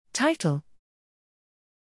Title: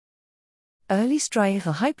 Early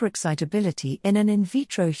striatal hyperexcitability in an in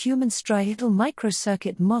vitro human striatal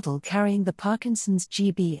microcircuit model carrying the Parkinson's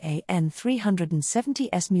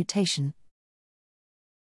GBA-N370S mutation.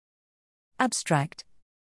 Abstract: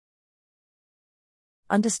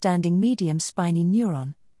 Understanding medium spiny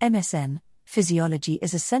neuron, MSN, physiology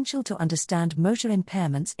is essential to understand motor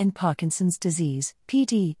impairments in Parkinson's disease,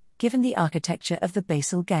 PD, given the architecture of the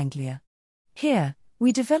basal ganglia. Here,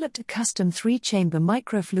 we developed a custom 3-chamber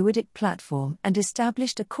microfluidic platform and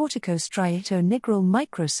established a cortico-striatonigral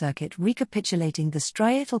microcircuit recapitulating the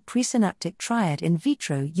striatal presynaptic triad in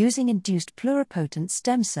vitro using induced pluripotent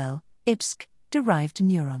stem cell, IPSC, derived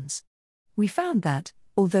neurons. We found that,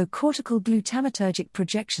 although cortical glutamatergic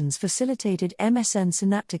projections facilitated MSN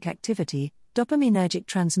synaptic activity, dopaminergic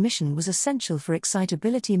transmission was essential for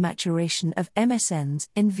excitability maturation of MSNs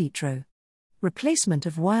in vitro. Replacement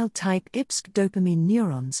of wild-type IPSC dopamine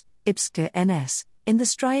neurons, IPSC-NS, in the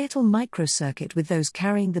striatal microcircuit with those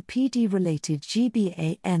carrying the PD-related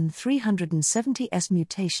GBA-N370S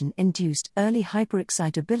mutation-induced early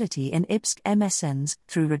hyperexcitability in IPSC-MSNs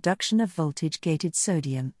through reduction of voltage-gated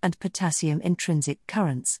sodium and potassium intrinsic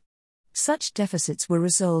currents. Such deficits were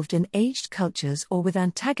resolved in aged cultures or with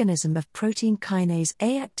antagonism of protein kinase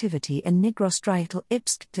A activity in nigrostriatal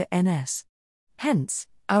IPSC-NS. Hence,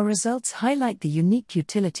 our results highlight the unique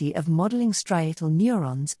utility of modeling striatal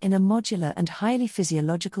neurons in a modular and highly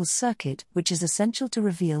physiological circuit, which is essential to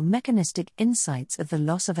reveal mechanistic insights of the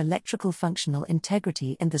loss of electrical functional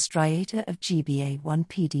integrity in the striata of GBA1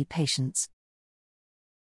 PD patients.